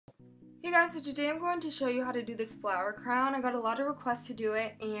Hey guys, so today I'm going to show you how to do this flower crown. I got a lot of requests to do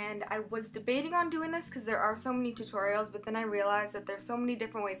it and I was debating on doing this because there are so many tutorials, but then I realized that there's so many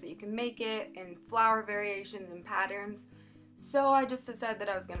different ways that you can make it and flower variations and patterns. So I just decided that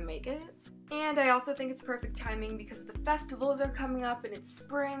I was going to make it. And I also think it's perfect timing because the festivals are coming up and it's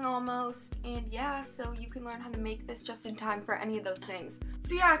spring almost. And yeah, so you can learn how to make this just in time for any of those things.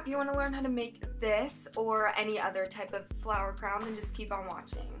 So yeah, if you want to learn how to make this or any other type of flower crown, then just keep on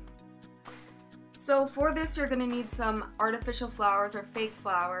watching. So for this, you're going to need some artificial flowers or fake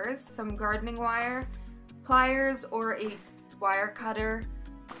flowers, some gardening wire, pliers or a wire cutter,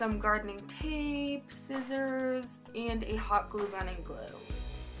 some gardening tape, scissors, and a hot glue gun and glue.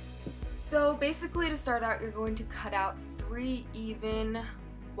 So basically to start out, you're going to cut out 3 even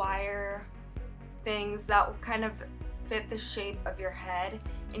wire things that will kind of fit the shape of your head,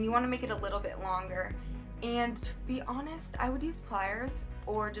 and you want to make it a little bit longer. And to be honest, I would use pliers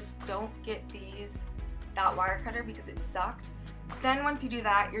or just don't get that wire cutter because it sucked. Then once you do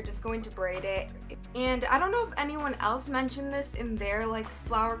that, you're just going to braid it. And I don't know if anyone else mentioned this in their like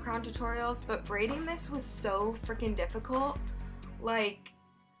flower crown tutorials, but braiding this was so freaking difficult. Like,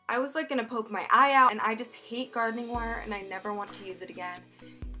 I was like gonna poke my eye out, and I just hate gardening wire and I never want to use it again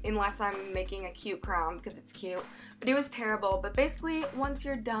unless I'm making a cute crown because it's cute. But it was terrible. But basically, once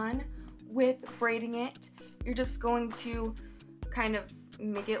you're done with braiding it, you're just going to kind of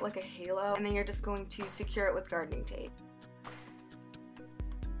make it like a halo, and then you're just going to secure it with gardening tape.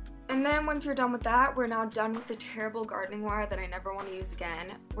 And then once you're done with that, we're now done with the terrible gardening wire that I never want to use again.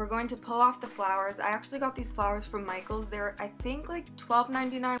 We're going to pull off the flowers. I actually got these flowers from Michael's. They're I think like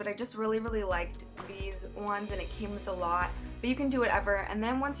 $12.99, but I just really liked these ones and it came with a lot. But you can do whatever. And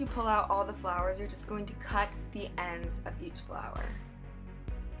then once you pull out all the flowers, you're just going to cut the ends of each flower.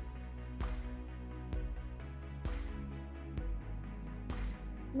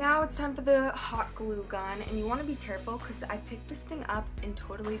 Now it's time for the hot glue gun, and you want to be careful because I picked this thing up and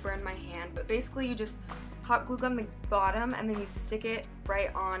totally burned my hand. But basically you just hot glue gun the bottom and then you stick it right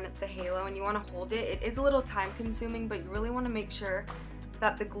on the halo, and you want to hold it. It is a little time consuming, but you really want to make sure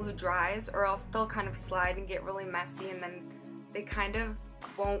that the glue dries, or else they'll kind of slide and get really messy, and then they kind of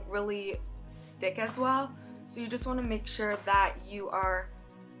won't really stick as well. So you just want to make sure that you are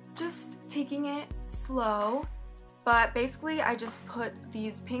just taking it slow. But basically, I just put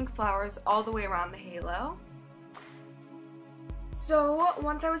these pink flowers all the way around the halo. So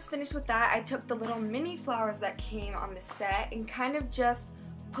once I was finished with that, I took the little mini flowers that came on the set and kind of just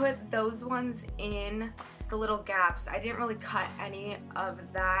put those ones in the little gaps. I didn't really cut any of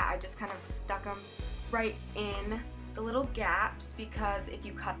that. I just kind of stuck them right in the little gaps, because if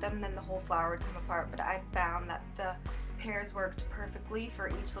you cut them, then the whole flower would come apart. But I found that the pairs worked perfectly for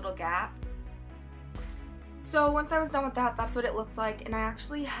each little gap. So once I was done with that, that's what it looked like, and I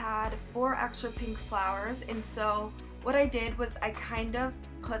actually had 4 extra pink flowers, and so what I did was I kind of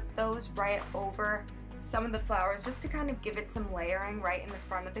put those right over some of the flowers just to kind of give it some layering right in the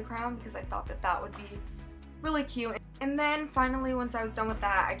front of the crown, because I thought that that would be really cute. And then finally, once I was done with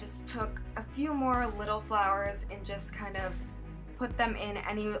that, I just took a few more little flowers and just kind of put them in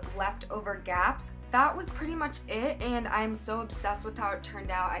any leftover gaps. That was pretty much it, and I'm so obsessed with how it turned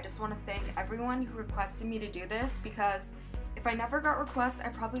out. I just want to thank everyone who requested me to do this, because if I never got requests, I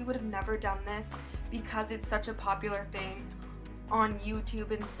probably would have never done this, because it's such a popular thing on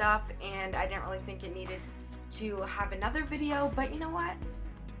YouTube and stuff, and I didn't really think it needed to have another video. But you know what?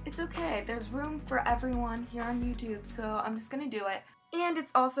 It's okay. There's room for everyone here on YouTube, so I'm just gonna do it. And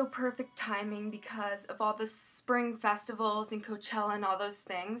it's also perfect timing because of all the spring festivals and Coachella and all those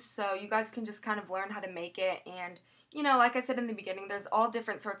things. So you guys can just kind of learn how to make it. And, you know, like I said in the beginning, there's all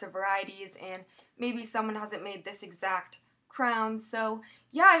different sorts of varieties, and maybe someone hasn't made this exact crown. So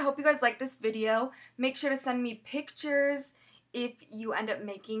yeah, I hope you guys like this video. Make sure to send me pictures if you end up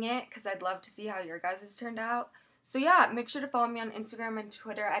making it, because I'd love to see how your guys' turned out. So yeah, make sure to follow me on Instagram and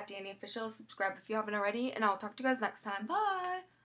Twitter at DaniOfficial. Subscribe if you haven't already, and I'll talk to you guys next time. Bye!